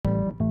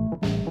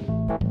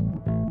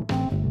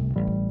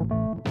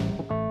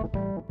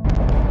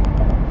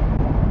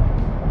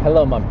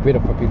Hello, my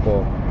beautiful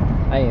people.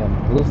 I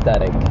am Blue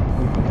Static. You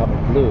can call me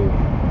Blue,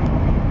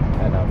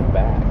 and I'm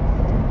back.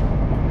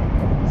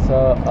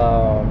 So,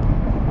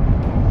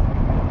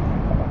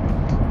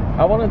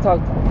 I want to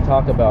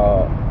talk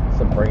about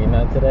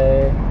Sabrina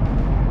today,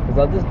 because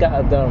I just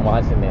got done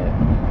watching it.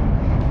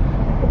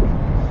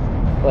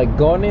 Like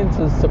going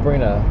into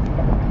Sabrina,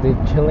 the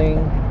chilling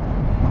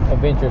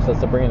adventures of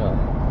Sabrina.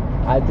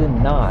 I did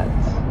not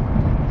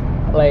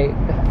like.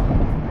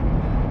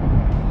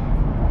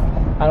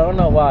 I don't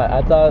know why.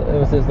 I thought it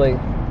was just like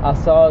I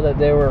saw that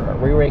they were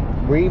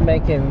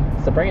remaking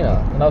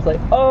Sabrina, and I was like,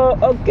 oh,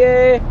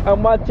 okay,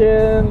 I'm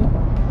watching,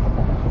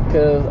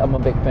 because I'm a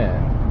big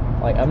fan.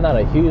 Like, I'm not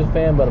a huge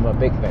fan, but I'm a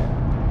big fan.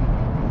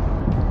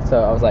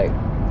 So I was like,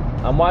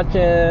 I'm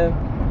watching,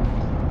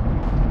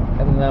 and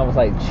then I was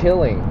like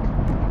chilling.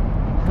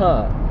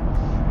 Huh?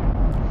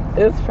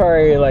 It's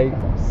probably like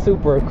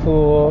super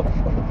cool.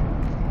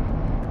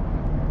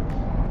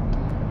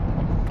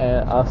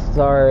 And I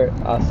started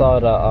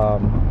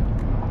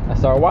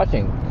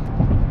watching,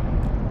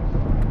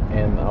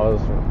 and I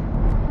was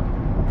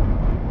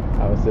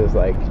just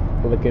like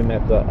looking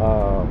at the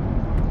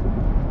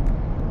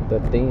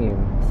theme,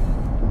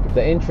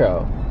 the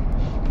intro,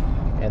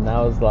 and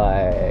I was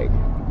like,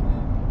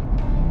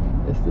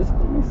 is this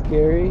gonna be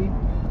scary?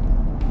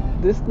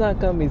 This not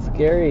gonna be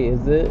scary,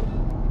 is it?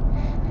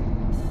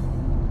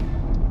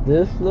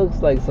 This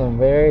looks like some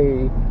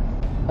very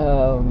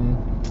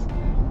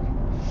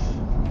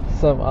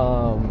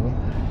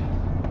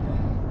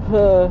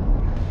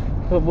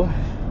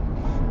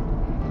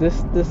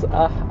this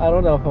I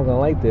don't know if I'm gonna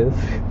like this.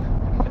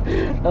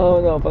 I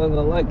don't know if I'm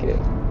gonna like it,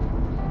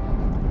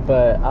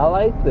 but I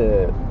liked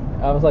it.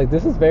 I was like,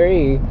 this is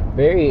very,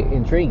 very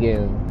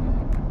intriguing,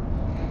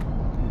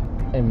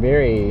 and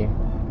very,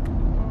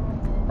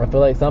 I feel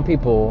like some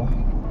people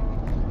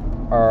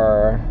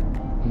are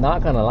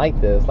not gonna like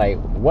this, like,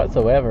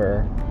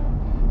 whatsoever.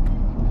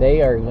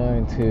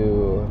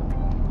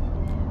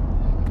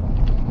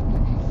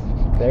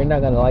 They're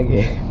not gonna like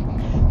it.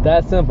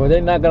 That's simple.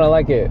 They're not gonna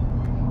like it.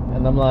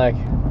 And I'm like,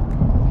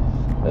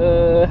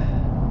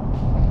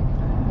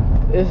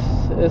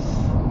 it's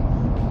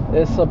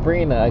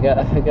Sabrina. I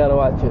gotta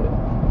watch it.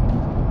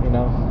 You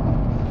know.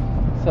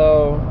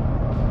 So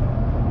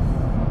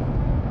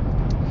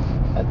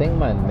I think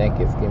my neck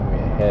is giving me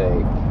a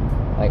headache.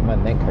 Like, my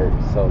neck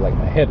hurts, so like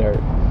my head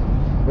hurts.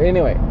 But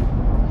anyway,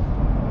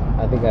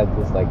 I think I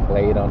just like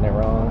laid on it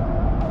wrong.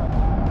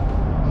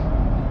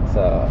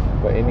 So,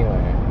 but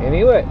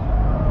anyway,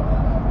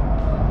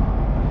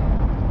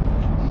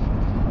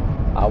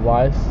 I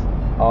watched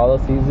all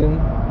of season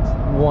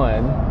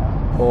 1,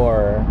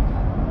 or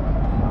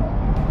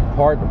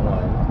part 1,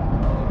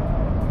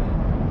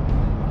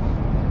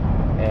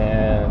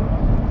 and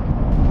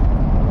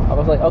I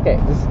was like, okay,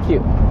 this is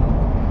cute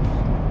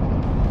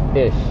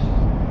ish.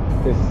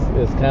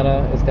 It's kind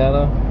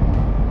of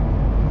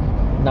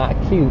not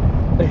cute,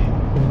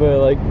 but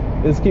like,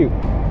 it's cute,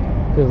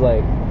 because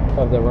like,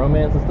 of the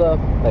romance and stuff,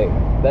 like,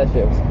 that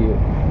shit was cute.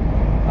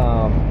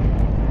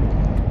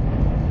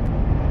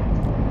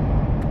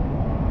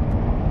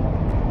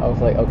 I was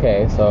like,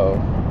 okay, so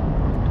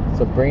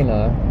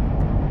Sabrina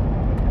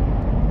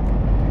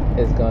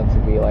is going to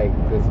be like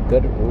this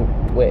good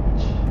witch,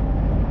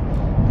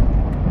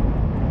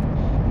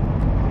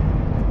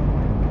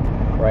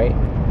 right?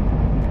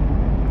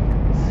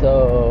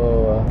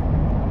 So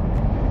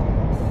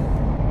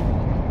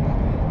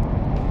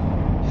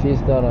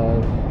she's gonna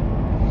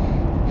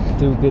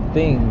do good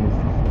things.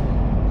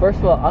 First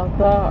of all, I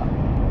thought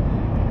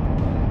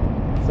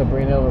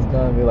Sabrina was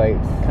gonna be like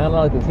kind of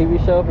like the TV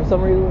show for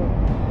some reason,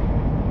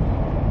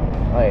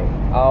 like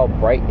all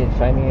bright and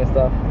shiny and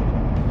stuff,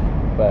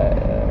 but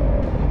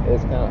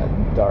it's kind of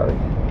dark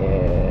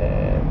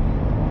and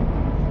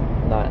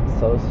not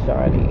so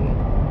shiny.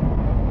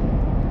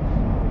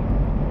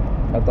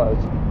 I thought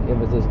it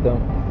was just gonna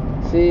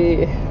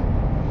see.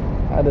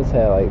 I just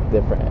had like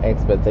different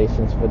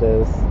expectations for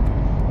this,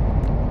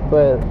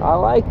 but I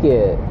like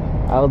it.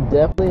 I'll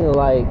definitely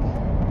like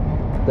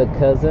the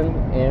cousin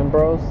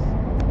Ambrose.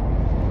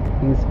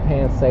 He's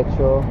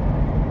pansexual.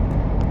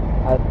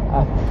 I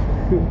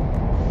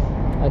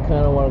I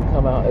kind of want to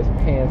come out as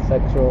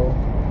pansexual,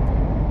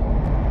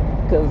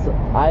 because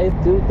I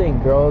do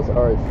think girls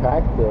are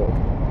attractive,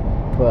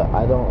 but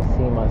I don't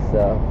see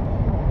myself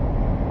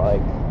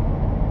like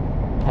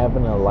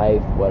having a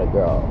life with a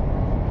girl.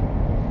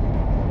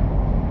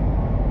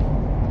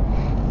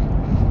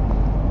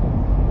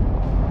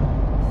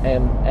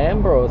 And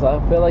Ambrose, I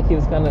feel like he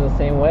was kind of the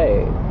same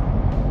way.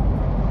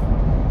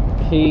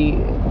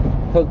 He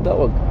hooked up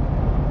with,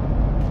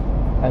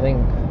 I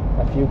think,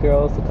 a few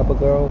girls, a couple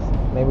girls,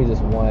 maybe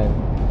just one.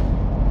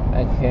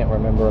 I can't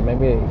remember.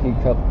 Maybe he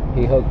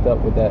hooked up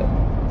with that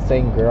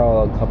same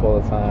girl a couple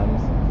of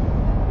times,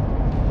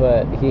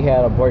 but he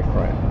had a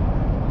boyfriend.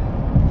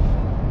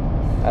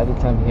 At the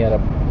time, he had a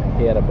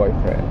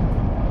boyfriend,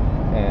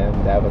 and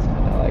that was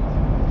kind of like,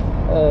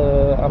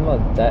 I'm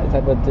not that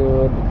type of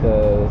dude,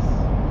 because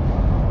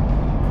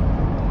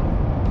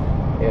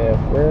if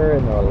we're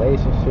in a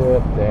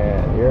relationship,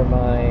 then you're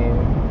mine,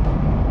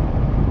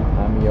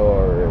 I'm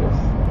yours.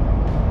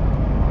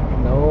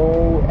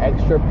 No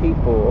extra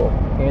people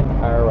in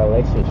our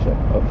relationship,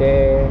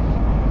 okay?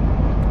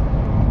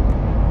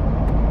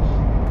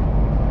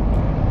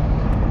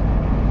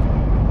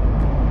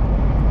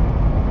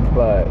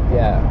 But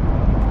yeah,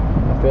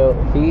 I feel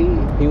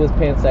he was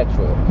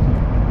pansexual,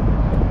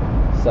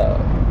 so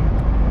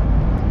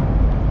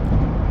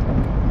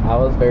I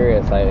was very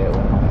excited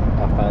when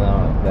I found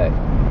out that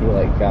he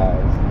liked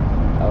guys.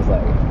 I was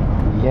like,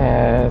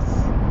 yes,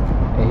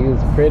 and he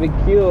was pretty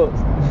cute.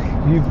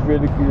 He's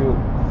pretty cute.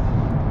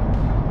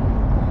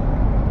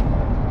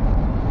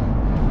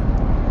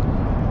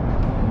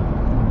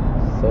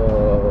 So,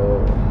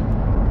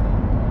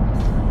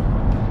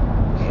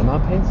 am I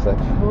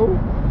pansexual?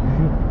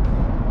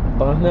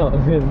 Find out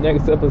in the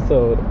next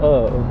episode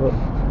of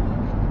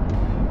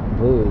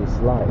Blues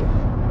Life.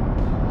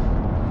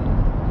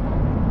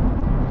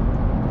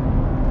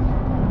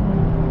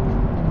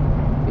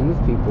 These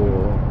people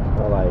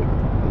are like,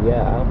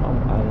 yeah, I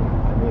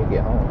need to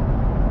get home.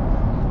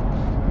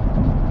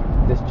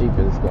 This Jeep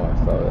is going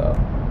slow though.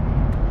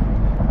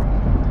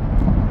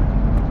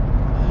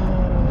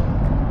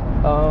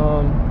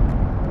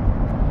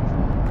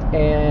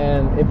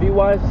 And if you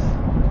watch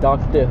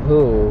Doctor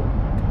Who,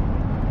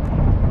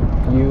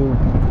 you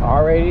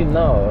already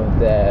know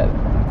that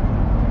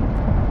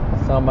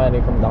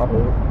somebody from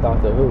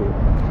Doctor Who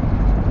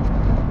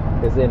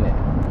is in it.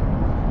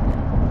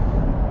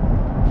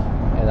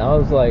 And I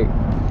was like,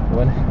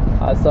 when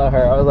I saw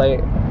her, I was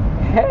like,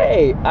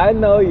 hey, I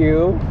know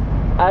you.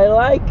 I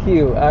like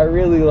you. I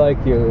really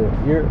like you.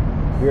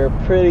 You're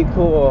pretty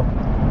cool.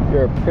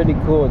 You're a pretty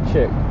cool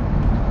chick.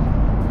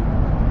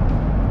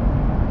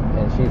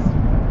 And she's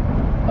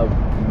a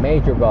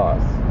major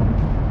boss.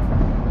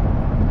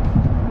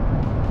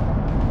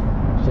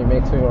 She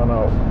makes me want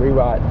to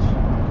rewatch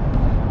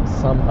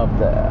some of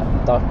the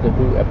Doctor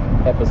Who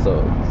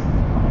episodes.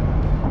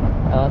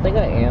 And I think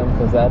I am,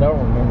 because I don't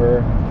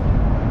remember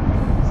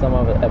some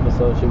of the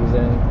episodes she was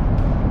in.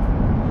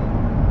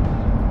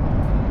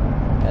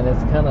 And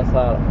it's kind of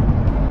sad.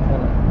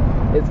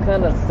 It's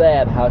kind of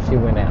sad how she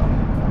went out.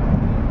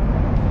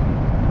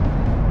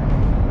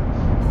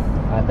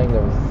 I think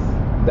it was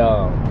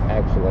dumb,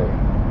 actually.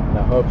 And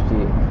I hope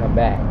she come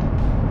back,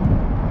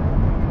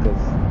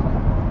 because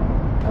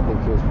I think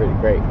she was pretty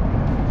great.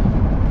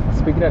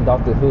 Speaking of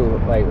Doctor Who,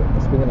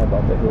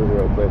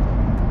 real quick.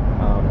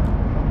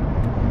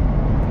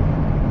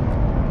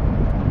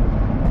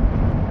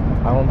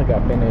 I don't think I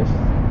finished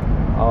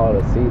all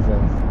the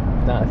seasons,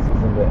 not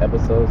seasons, but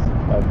episodes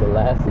of the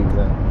last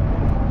season.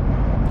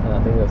 And I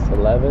think it was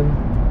 11.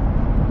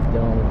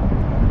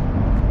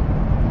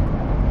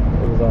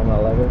 It was on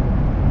 11.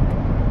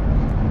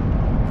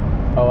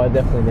 Oh, I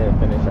definitely didn't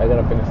finish. I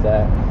gotta finish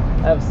that.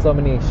 I have so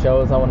many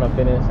shows I want to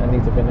finish. I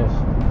need to finish.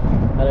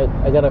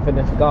 I gotta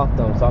finish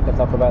Gotham so I can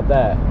talk about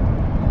that.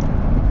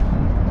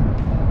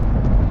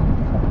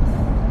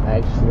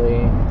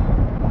 Actually,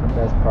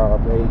 that's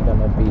probably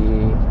gonna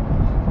be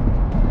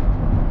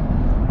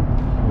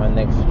my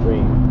next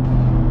stream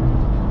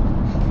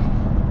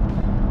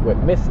with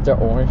Mr.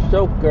 Orange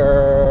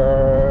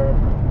Joker.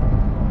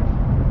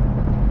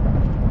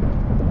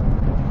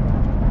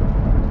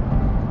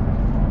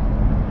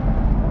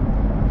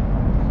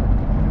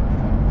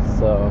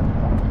 So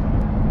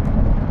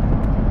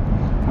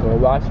go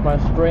watch my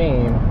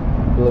stream,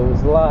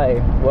 Blues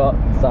Life. Well,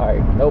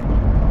 sorry, nope.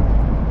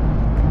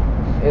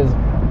 It's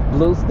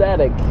Blue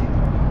Static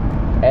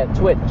at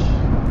Twitch.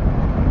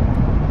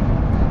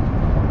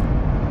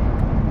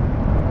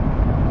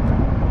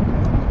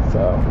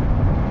 So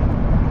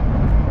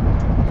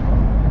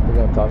we're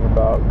gonna talk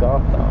about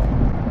Gotham.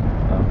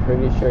 I'm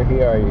pretty sure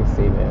he already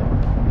seen it.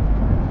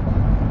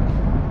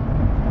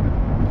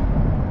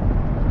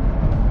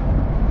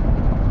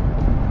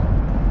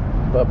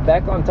 But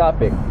back on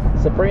topic,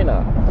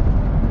 Sabrina,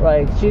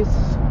 like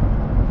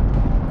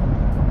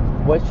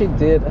what she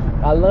did,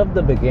 I love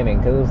the beginning,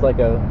 because it was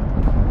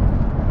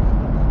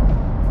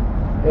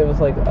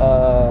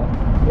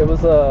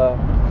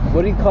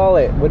what do you call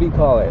it?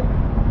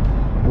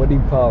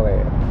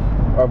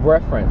 A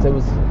reference. It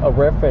was a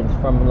reference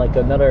from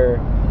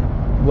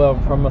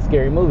from a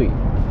scary movie.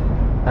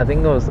 I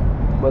think it was,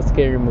 what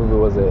scary movie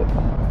was it?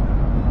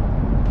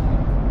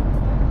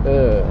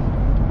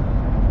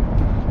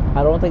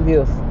 I don't think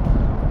it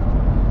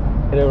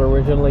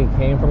originally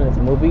came from this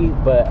movie,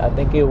 but I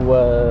think it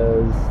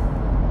was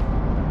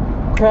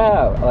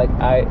crap.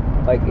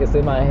 Like it's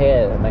in my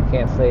head and I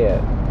can't say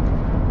it.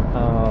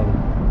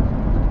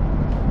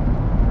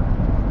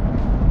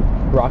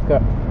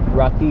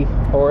 Rocky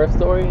Horror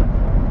Story.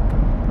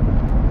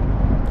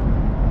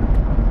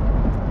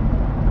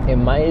 It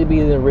might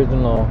be the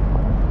original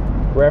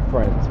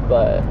reference,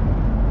 but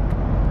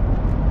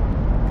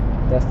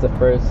that's the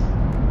first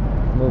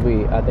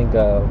movie I think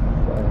of.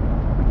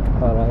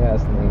 Hold on, I gotta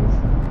sneeze.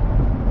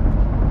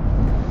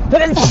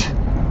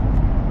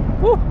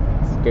 Woo,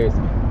 scares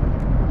me.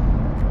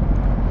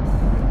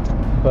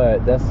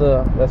 But that's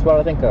what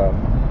I think of,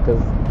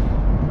 because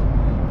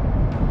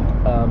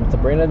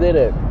Sabrina did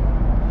it,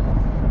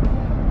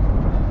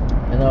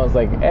 and I was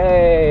like,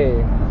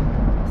 hey.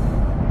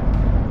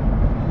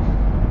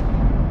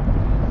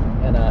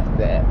 And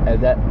at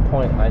that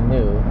point, I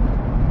knew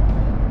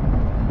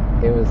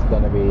it was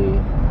gonna be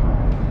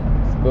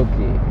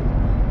spooky.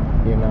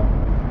 You know,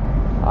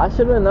 I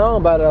should have known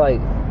about it.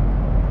 Like,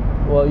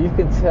 well, you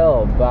can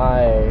tell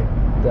by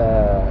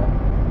the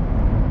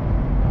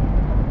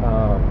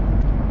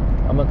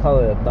I'm gonna call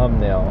it a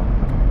thumbnail.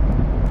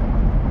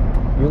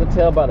 You can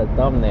tell by the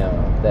thumbnail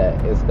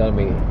that it's gonna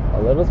be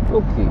a little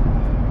spooky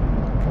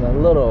and a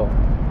little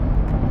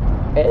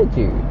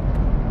edgy.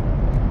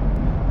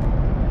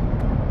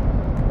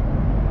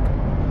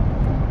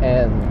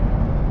 And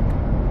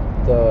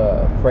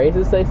the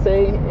phrases they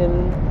say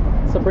in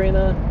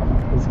Sabrina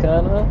is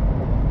kind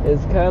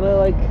of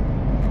like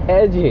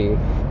edgy.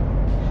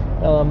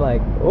 And I'm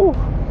like,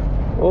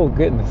 oh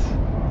goodness,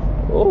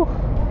 oh,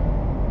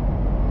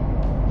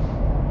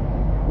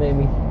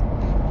 maybe,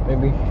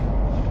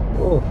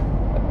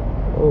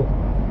 oh,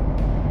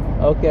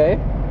 okay,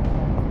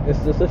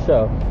 it's just a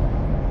show.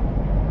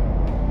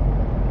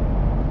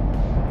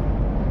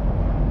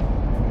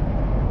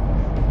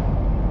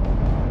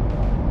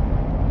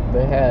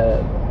 They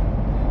had,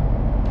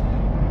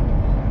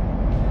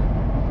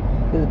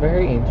 it's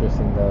very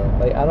interesting though.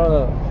 Like, I don't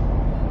know,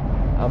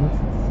 I'm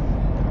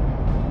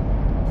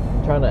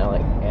trying to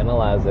like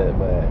analyze it,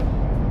 but I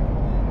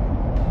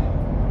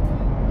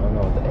don't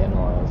know what to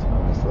analyze,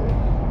 honestly.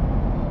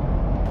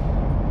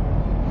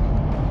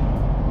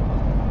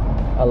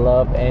 I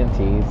love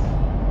aunties.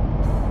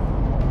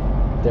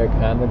 They're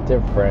kind of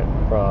different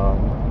from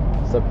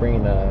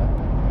Sabrina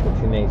the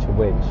Teenage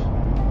Witch,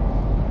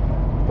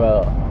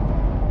 but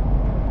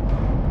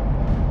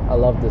I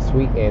love the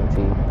sweet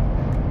auntie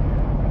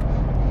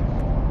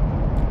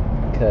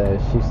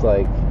because she's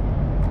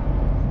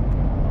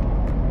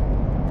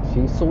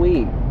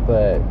sweet,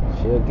 but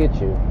she'll get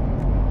you.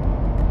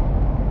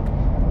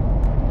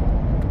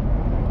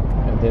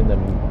 And then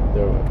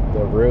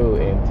the Rue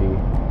auntie,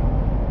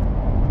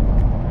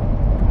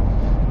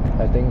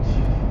 I think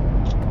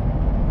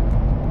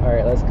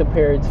alright, let's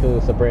compare it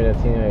to Sabrina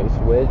Teenage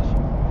Witch.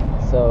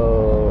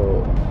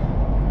 So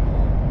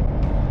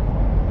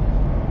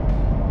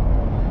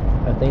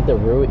I think the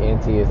Rue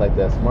auntie is like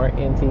the smart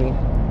auntie,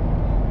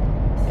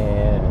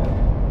 and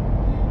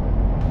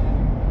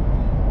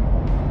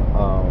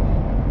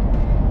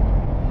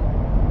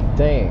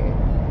dang,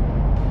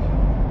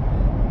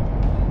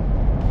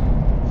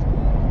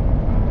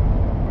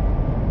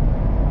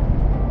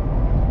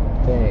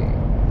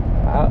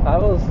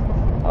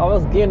 I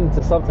was getting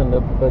to something,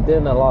 but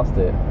then I lost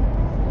it.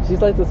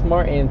 She's like the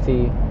smart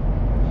auntie,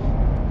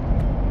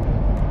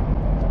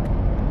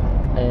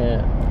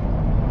 and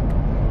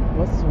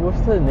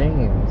what's the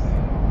names?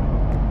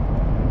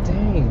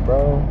 Dang,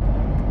 bro,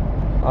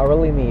 I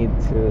really need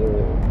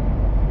to.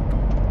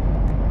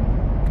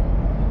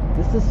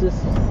 This is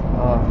just,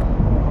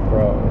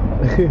 bro.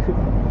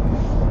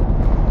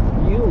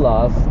 You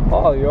lost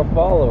all your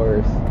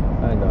followers.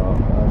 I know,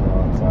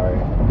 I'm sorry.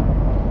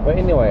 But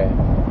anyway,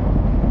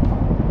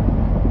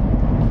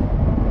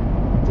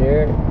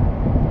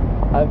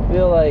 I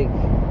feel like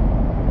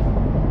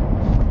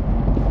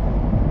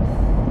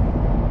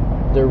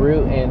the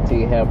Rue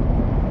auntie has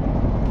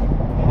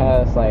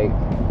like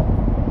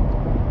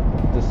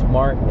the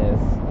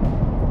smartness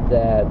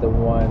that the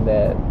one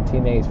that the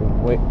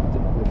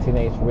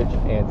Teenage Witch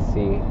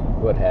auntie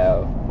would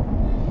have,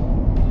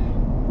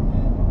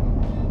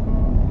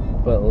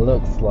 but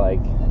looks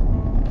like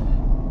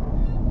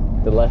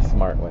the less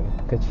smart one,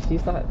 because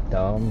she's not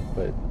dumb,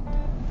 but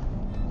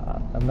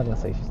I'm not gonna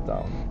say she's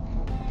dumb.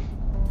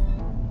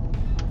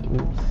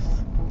 Oops.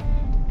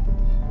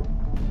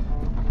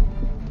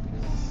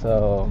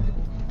 So,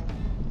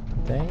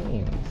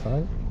 dang,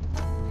 son.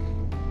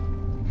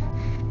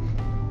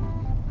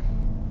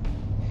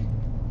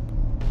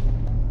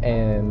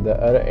 And the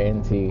other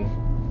auntie,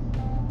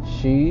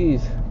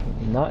 she's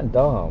not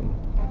dumb,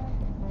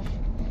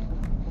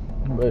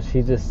 but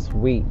she's just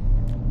sweet,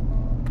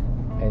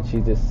 and she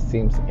just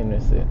seems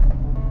innocent.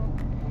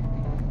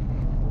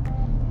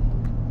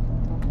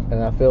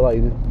 And I feel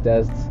like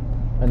that's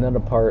another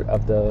part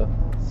of the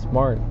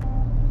smart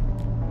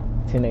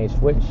Teenage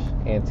Witch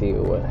auntie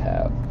would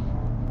have.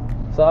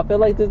 So I feel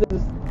like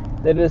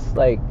they're just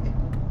like,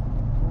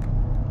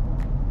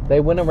 they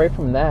went away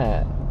from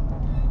that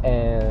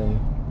and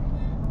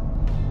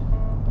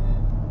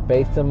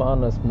based them on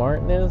the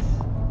smartness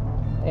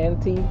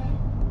auntie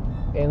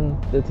in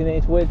the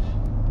Teenage Witch.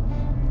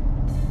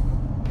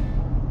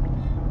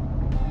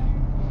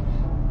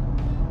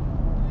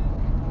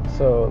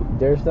 So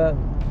there's not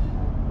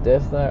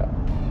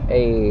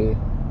a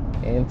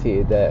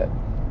auntie that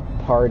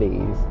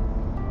parties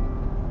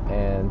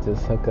and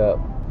just hook up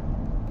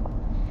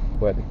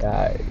with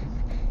guys.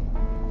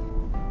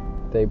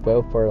 They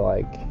both are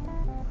like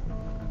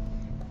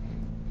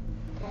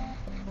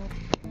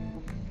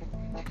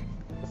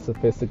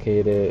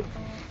sophisticated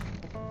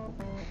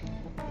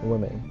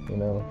women, you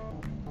know.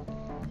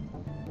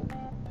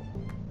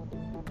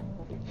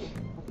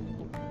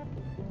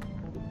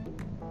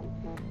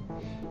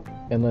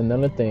 And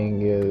another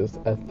thing is,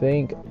 I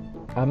think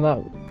I'm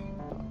not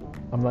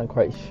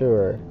quite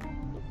sure,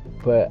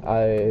 but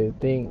I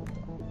think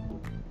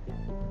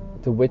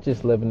the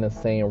witches live in the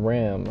same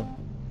realm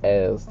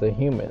as the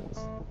humans.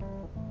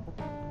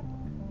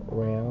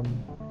 Realm.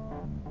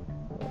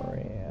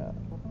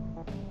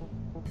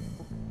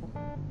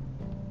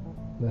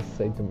 Let's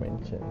say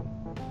dimension.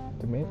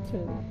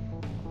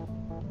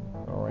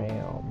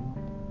 Realm.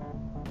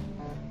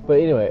 But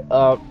anyway,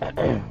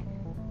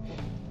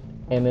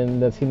 and then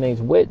the teenage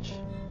witch,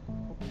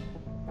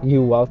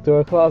 you walk through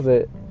a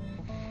closet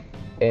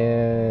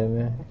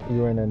and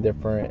you're in a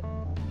different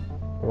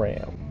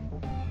realm.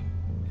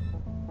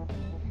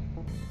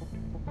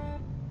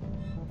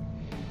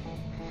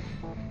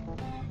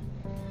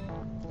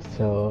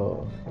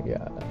 So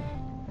yeah.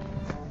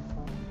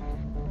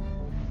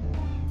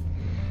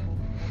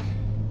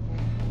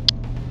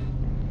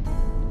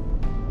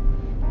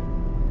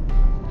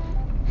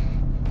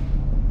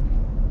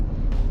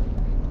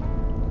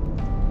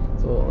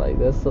 So like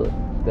that's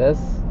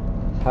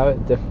how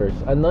it differs.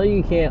 I know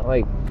you can't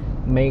like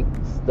make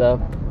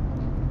stuff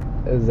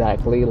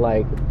exactly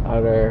like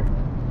other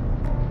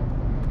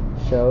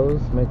shows.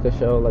 Make a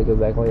show like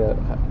exactly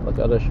like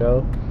other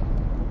show.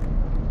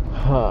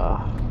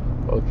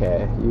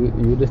 Okay,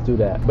 you just do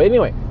that. But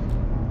anyway,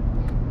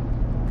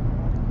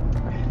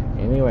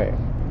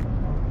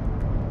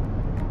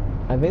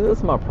 I think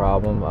that's my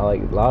problem. I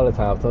like a lot of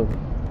times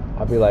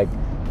I'll be like,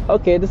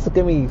 okay, this is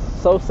gonna be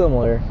so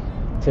similar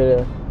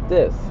to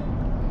this,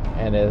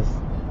 and it's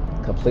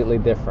completely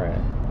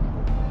different.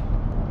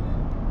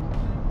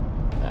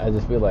 I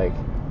just be like,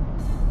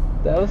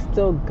 that was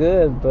still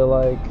good, but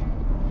like,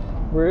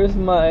 where's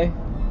my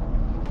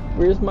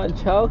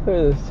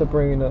childhood,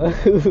 Sabrina?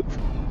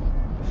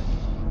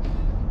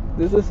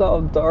 This is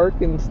all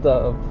dark and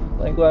stuff.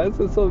 Like, why is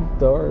it so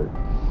dark?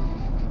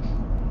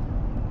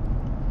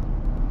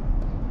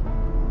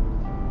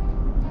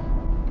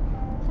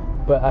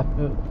 But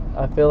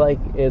I feel like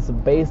it's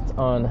based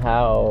on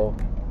how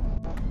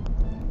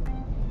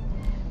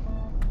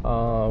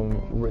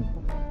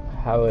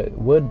it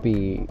would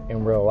be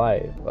in real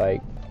life,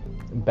 like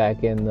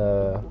back in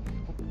the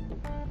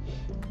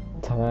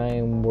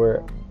time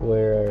where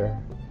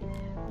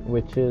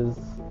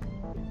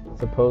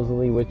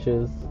supposedly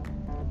witches.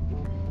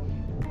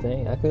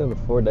 Dang, I couldn't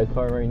afford that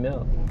car right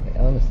now, like,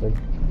 honestly.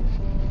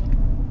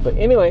 But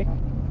anyway,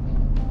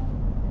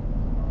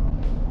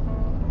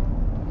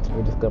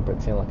 we're just gonna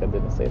pretend like I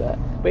didn't say that.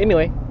 But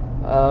anyway,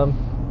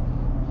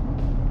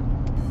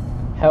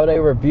 how they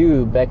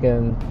reviewed back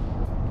in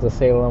the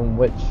Salem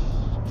witch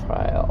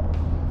trial.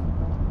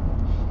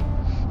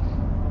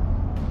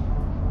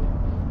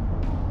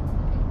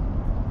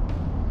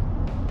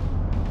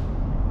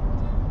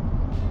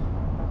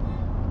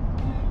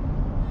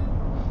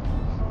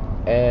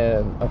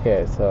 And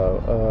okay,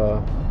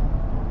 so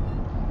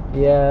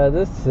yeah,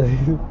 this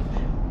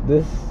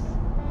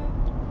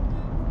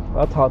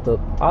I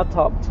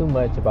talk too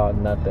much about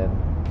nothing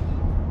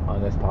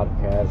on this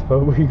podcast, but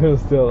we're gonna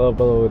still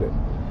upload it.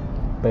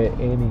 But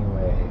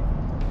anyway,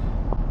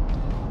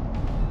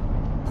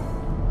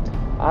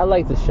 I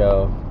like the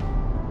show.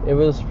 It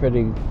was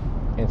pretty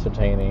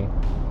entertaining.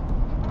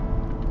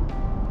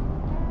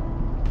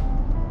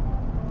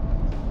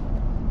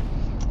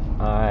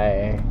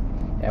 I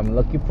am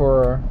looking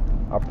for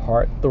a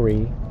part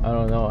 3. I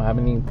don't know how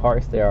many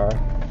parts there are.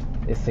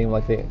 It seemed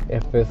like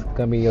if it's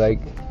gonna be like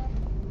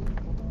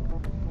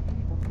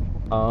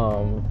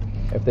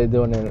if they're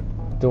doing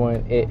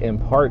it in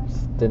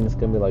parts, then it's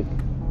gonna be like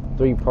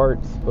 3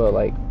 parts. But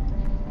like,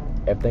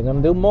 if they're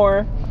gonna do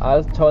more,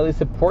 I totally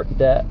support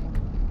that.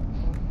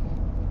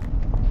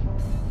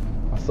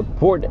 I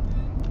support it.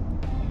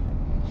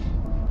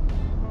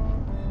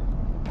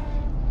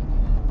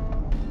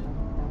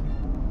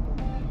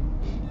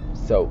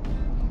 So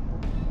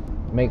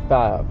make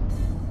 5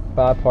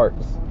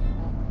 parts.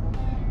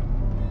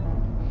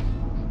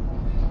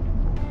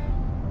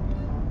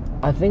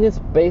 I think it's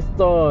based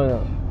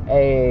on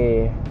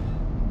a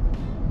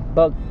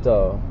book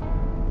though,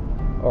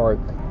 or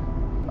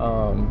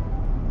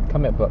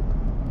comic book.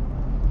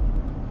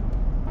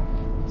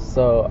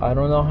 So I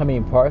don't know how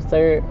many parts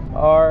there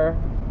are.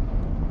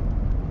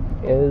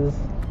 I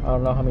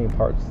don't know how many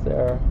parts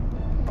there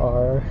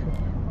are.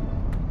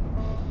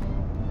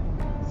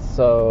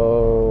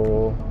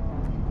 So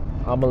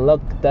I'm gonna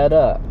look that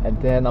up,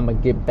 and then I'm gonna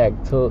get back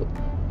to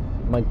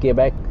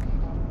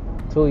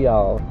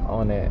y'all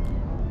on it.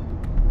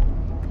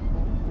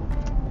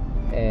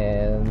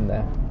 And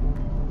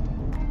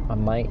I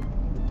might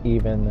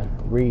even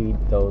read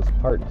those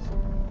parts.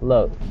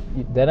 Look,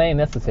 that ain't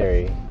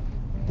necessary.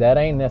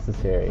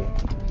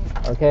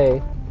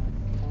 Okay?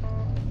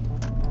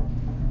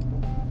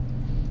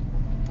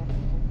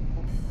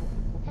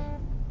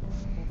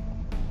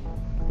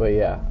 But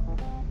yeah,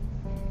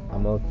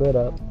 I'm gonna look it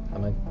up.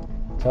 I'm gonna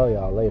tell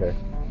y'all later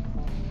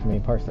how many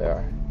parts there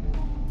are.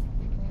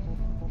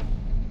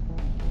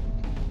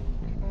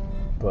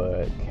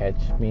 But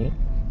catch me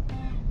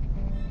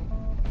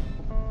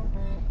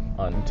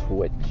on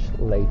Twitch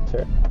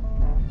later.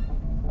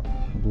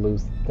 Blue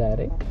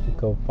Static.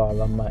 Go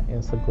follow my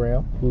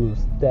Instagram, Blue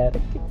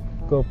Static.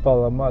 Go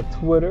follow my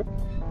Twitter,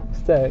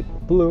 Static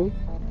Blue.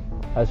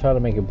 I try to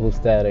make it Blue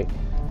Static,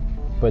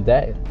 but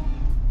that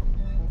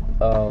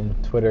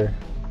Twitter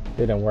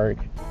didn't work,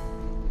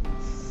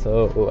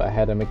 so I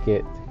had to make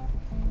it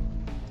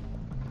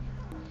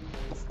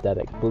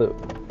Static Blue.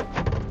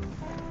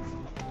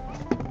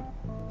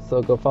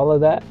 So go follow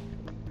that,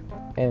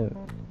 and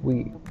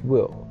we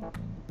will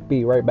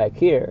be right back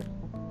here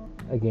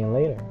again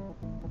later.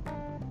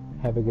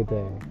 Have a good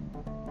day.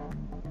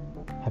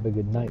 Have a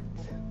good night.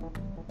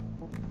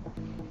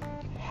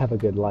 Have a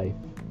good life.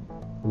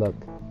 Look,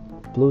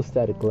 Blue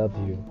Static loves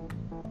you.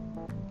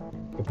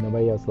 If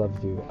nobody else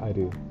loves you, I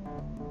do.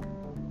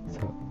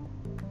 So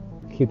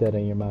keep that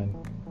in your mind.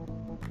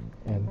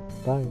 And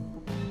bye.